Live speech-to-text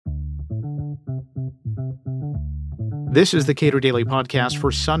This is the Cato Daily Podcast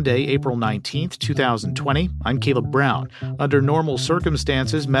for Sunday, April 19th, 2020. I'm Caleb Brown. Under normal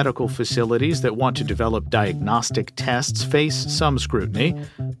circumstances, medical facilities that want to develop diagnostic tests face some scrutiny.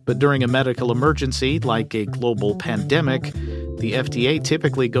 But during a medical emergency like a global pandemic, the FDA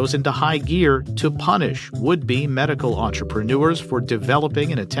typically goes into high gear to punish would-be medical entrepreneurs for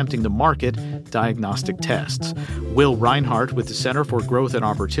developing and attempting to market diagnostic tests. Will Reinhart with the Center for Growth and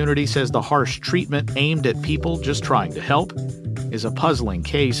Opportunity says the harsh treatment aimed at people just trying to help is a puzzling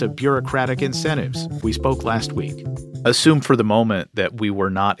case of bureaucratic incentives. We spoke last week. Assume for the moment that we were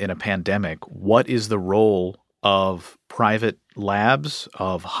not in a pandemic. What is the role of private labs,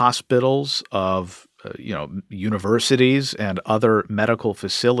 of hospitals, of universities and other medical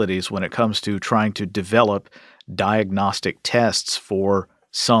facilities when it comes to trying to develop diagnostic tests for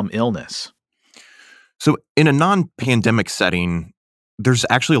some illness? So in a non-pandemic setting, there's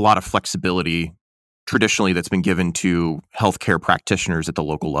actually a lot of flexibility traditionally that's been given to healthcare practitioners at the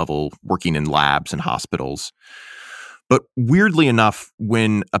local level working in labs and hospitals. But weirdly enough,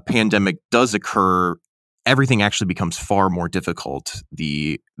 when a pandemic does occur, everything actually becomes far more difficult.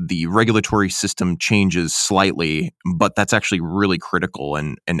 The regulatory system changes slightly, but that's actually really critical,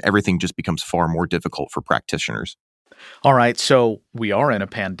 and everything just becomes far more difficult for practitioners. All right, so we are in a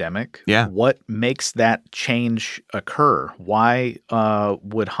pandemic. Yeah. What makes that change occur? Why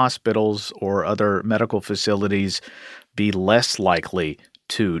would hospitals or other medical facilities be less likely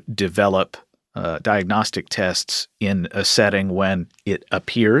to develop diagnostic tests in a setting when it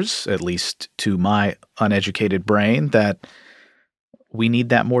appears, at least to my uneducated brain, that we need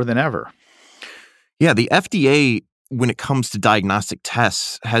that more than ever? Yeah, the FDA, when it comes to diagnostic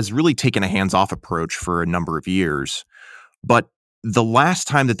tests, has really taken a hands-off approach for a number of years. But the last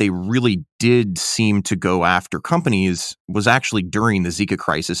time that they really did seem to go after companies was actually during the Zika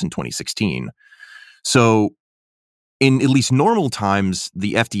crisis in 2016. So in at least normal times,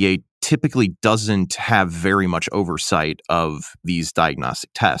 the FDA typically doesn't have very much oversight of these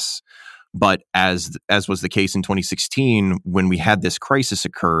diagnostic tests. But as was the case in 2016, when we had this crisis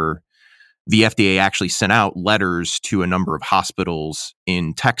occur, the FDA actually sent out letters to a number of hospitals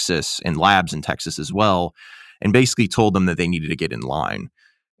in Texas and labs in Texas as well, and basically told them that they needed to get in line.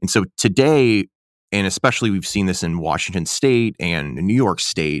 And so today, and especially we've seen this in Washington State and New York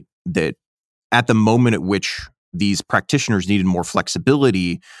State, that at the moment at which these practitioners needed more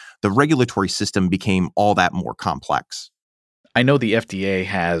flexibility, the regulatory system became all that more complex. I know the FDA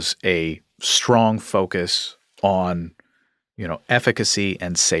has a strong focus on, efficacy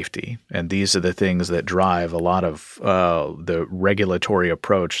and safety, and these are the things that drive a lot of the regulatory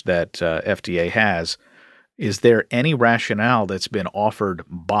approach that FDA has. Is there any rationale that's been offered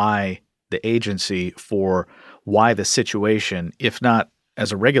by the agency for why the situation, if not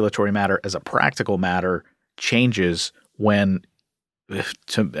as a regulatory matter, as a practical matter, changes when,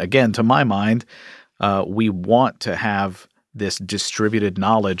 to my mind, we want to have this distributed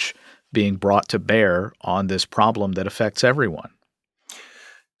knowledge being brought to bear on this problem that affects everyone?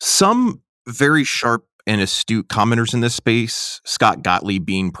 Some very sharp and astute commenters in this space, Scott Gottlieb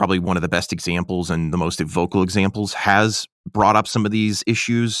being probably one of the best examples and the most vocal examples, has brought up some of these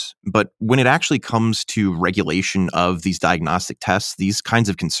issues. But when it actually comes to regulation of these diagnostic tests, these kinds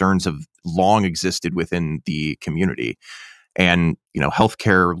of concerns have long existed within the community. And,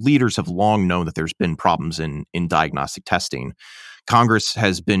 healthcare leaders have long known that there's been problems in diagnostic testing. Congress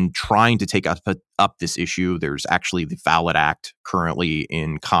has been trying to take up this issue. There's actually the VALID Act currently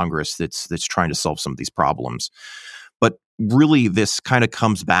in Congress that's trying to solve some of these problems. But really, this kind of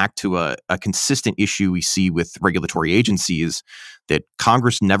comes back to a consistent issue we see with regulatory agencies, that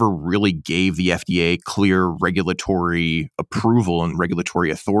Congress never really gave the FDA clear regulatory approval and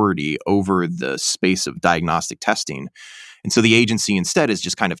regulatory authority over the space of diagnostic testing. And so the agency instead has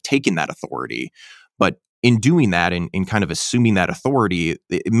just kind of taken that authority. But in doing that and in kind of assuming that authority,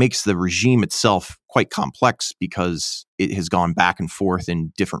 it makes the regime itself quite complex because it has gone back and forth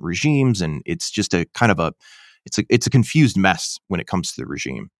in different regimes, and it's just a kind of it's a confused mess when it comes to the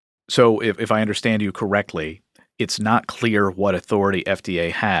regime. So if I understand you correctly, it's not clear what authority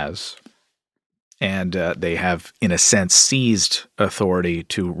FDA has, and they have, in a sense, seized authority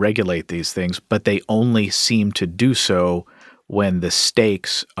to regulate these things, but they only seem to do so when the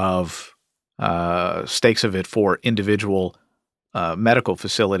stakes of it for individual medical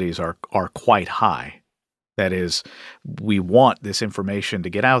facilities are quite high. That is, we want this information to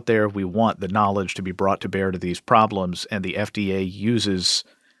get out there. We want the knowledge to be brought to bear to these problems, and the FDA uses.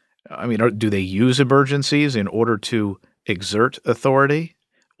 Do they use emergencies in order to exert authority,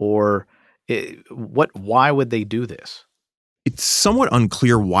 or why would they do this? It's somewhat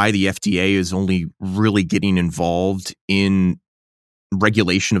unclear why the FDA is only really getting involved in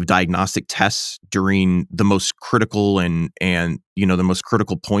regulation of diagnostic tests during the most critical and the most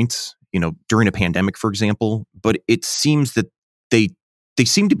critical points, during a pandemic, for example. But it seems that they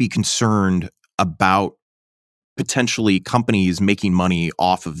seem to be concerned about potentially companies making money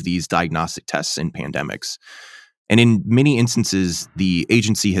off of these diagnostic tests in pandemics. And in many instances, the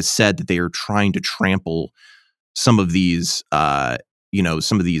agency has said that they are trying to trample some of these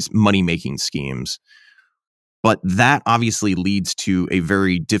money-making schemes. But that obviously leads to a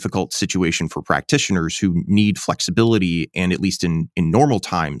very difficult situation for practitioners who need flexibility, and at least in normal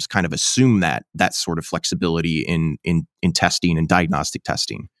times, kind of assume that sort of flexibility in testing and diagnostic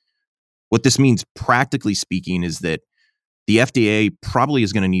testing. What this means, practically speaking, is that the FDA probably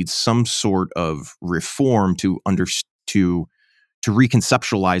is going to need some sort of reform to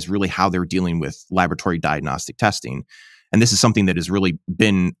reconceptualize really how they're dealing with laboratory diagnostic testing. And this is something that has really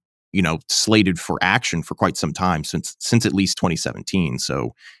been slated for action for quite some time, since at least 2017.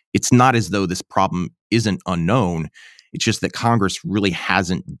 So it's not as though this problem isn't unknown. It's just that Congress really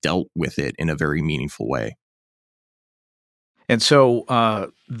hasn't dealt with it in a very meaningful way. And so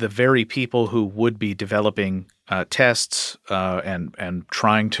the very people who would be developing tests and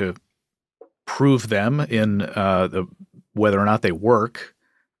trying to prove them in whether or not they work,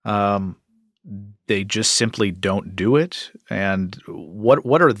 they just simply don't do it. And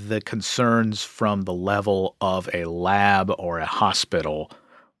what are the concerns from the level of a lab or a hospital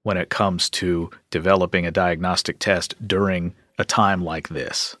when it comes to developing a diagnostic test during a time like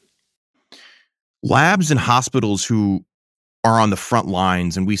this? Labs and hospitals who are on the front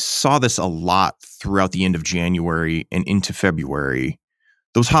lines, and we saw this a lot throughout the end of January and into February,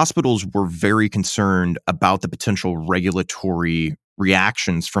 those hospitals were very concerned about the potential regulatory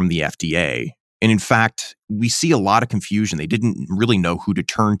reactions from the FDA. And in fact, we see a lot of confusion. They didn't really know who to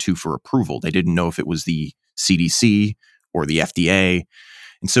turn to for approval. They didn't know if it was the CDC or the FDA.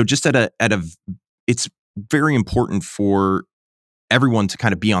 And so just it's very important for everyone to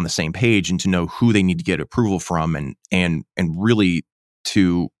kind of be on the same page and to know who they need to get approval from, and really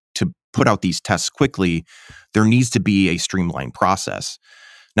to put out these tests quickly. There needs to be a streamlined process.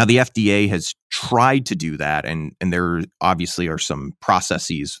 Now, the FDA has tried to do that, and there obviously are some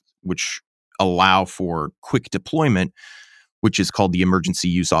processes which allow for quick deployment, which is called the emergency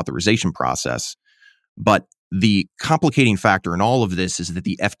use authorization process. But the complicating factor in all of this is that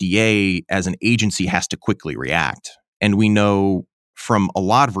the FDA as an agency has to quickly react. And we know from a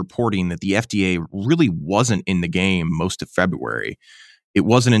lot of reporting that the FDA really wasn't in the game most of February. It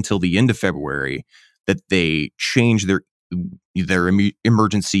wasn't until the end of February that they changed their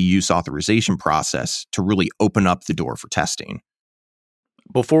emergency use authorization process to really open up the door for testing.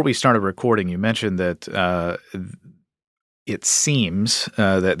 Before we started recording, you mentioned that it seems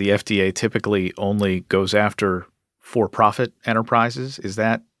that the FDA typically only goes after for-profit enterprises. Is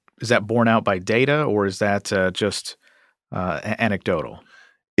that borne out by data, or is that just anecdotal?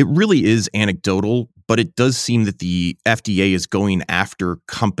 It really is anecdotal, but it does seem that the FDA is going after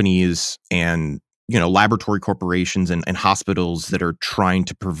companies and laboratory corporations and hospitals that are trying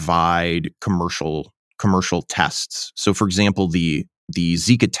to provide commercial tests. So, for example, the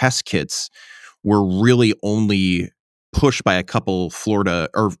Zika test kits were really only pushed by a couple Florida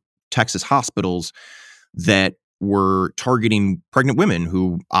or Texas hospitals that were targeting pregnant women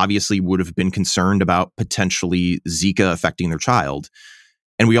who obviously would have been concerned about potentially Zika affecting their child.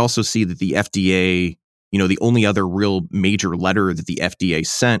 And we also see that the FDA, the only other real major letter that the FDA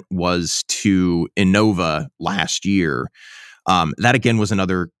sent was to Innova last year. That again was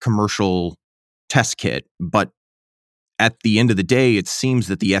another commercial test kit, but at the end of the day, it seems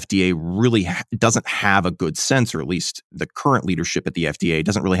that the FDA really doesn't have a good sense, or at least the current leadership at the FDA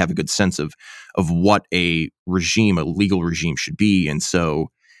doesn't really have a good sense of what a legal regime should be. And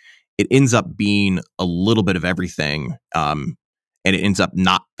so it ends up being a little bit of everything, and it ends up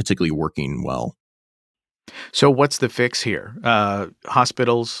not particularly working well. So what's the fix here?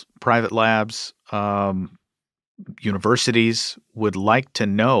 Hospitals, private labs, universities would like to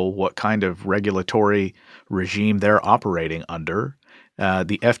know what kind of regulatory regime they're operating under.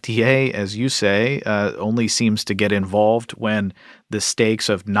 The FDA, as you say, only seems to get involved when the stakes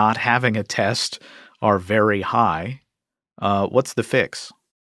of not having a test are very high. What's the fix?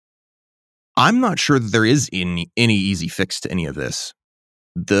 I'm not sure that there is any easy fix to any of this.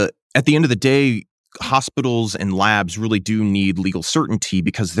 At the end of the day, hospitals and labs really do need legal certainty,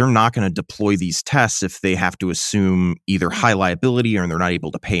 because they're not going to deploy these tests if they have to assume either high liability or they're not able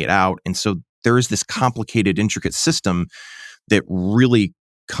to pay it out. And so there is this complicated, intricate system that really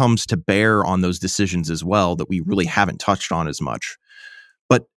comes to bear on those decisions as well that we really haven't touched on as much.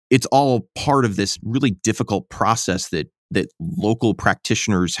 But it's all part of this really difficult process that local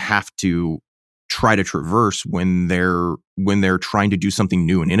practitioners have to try to traverse when they're trying to do something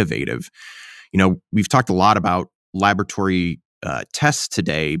new and innovative. We've talked a lot about laboratory tests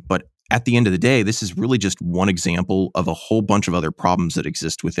today, but at the end of the day, this is really just one example of a whole bunch of other problems that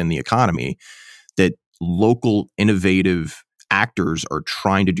exist within the economy that local innovative actors are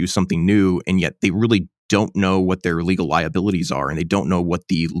trying to do something new, and yet they really don't know what their legal liabilities are, and they don't know what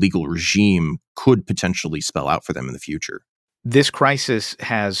the legal regime could potentially spell out for them in the future. This crisis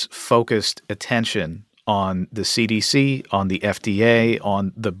has focused attention on the CDC, on the FDA,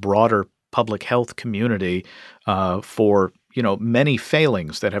 on the broader public health community for many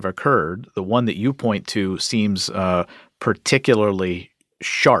failings that have occurred. The one that you point to seems particularly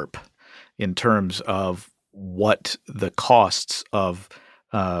sharp in terms of what the costs of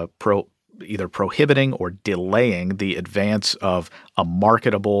either prohibiting or delaying the advance of a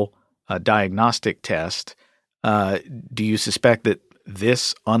marketable diagnostic test. Do you suspect that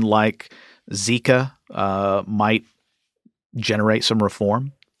this, unlike Zika, might generate some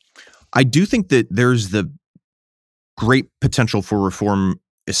reform? I do think that there's the great potential for reform,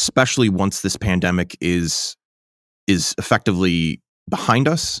 especially once this pandemic is effectively behind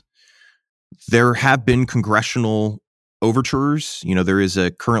us. There have been congressional overtures. There is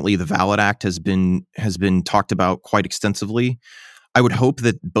currently the VALID Act has been talked about quite extensively. I would hope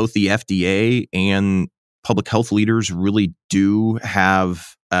that both the FDA and public health leaders really do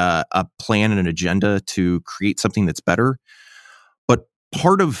have a plan and an agenda to create something that's better. But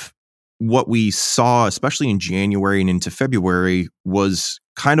part of what we saw, especially in January and into February, was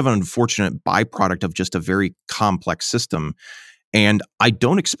kind of an unfortunate byproduct of just a very complex system. And I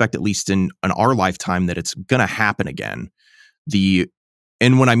don't expect, at least in our lifetime, that it's going to happen again.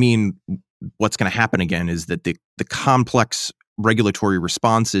 And when I mean what's going to happen again is that the complex regulatory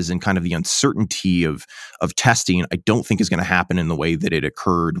responses and kind of the uncertainty of testing, I don't think is going to happen in the way that it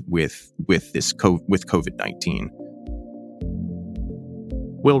occurred with COVID-19.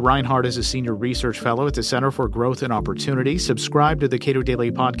 Will Reinhart is a senior research fellow at the Center for Growth and Opportunity. Subscribe to the Cato Daily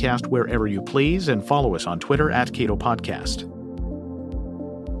Podcast wherever you please and follow us on Twitter @Cato Podcast.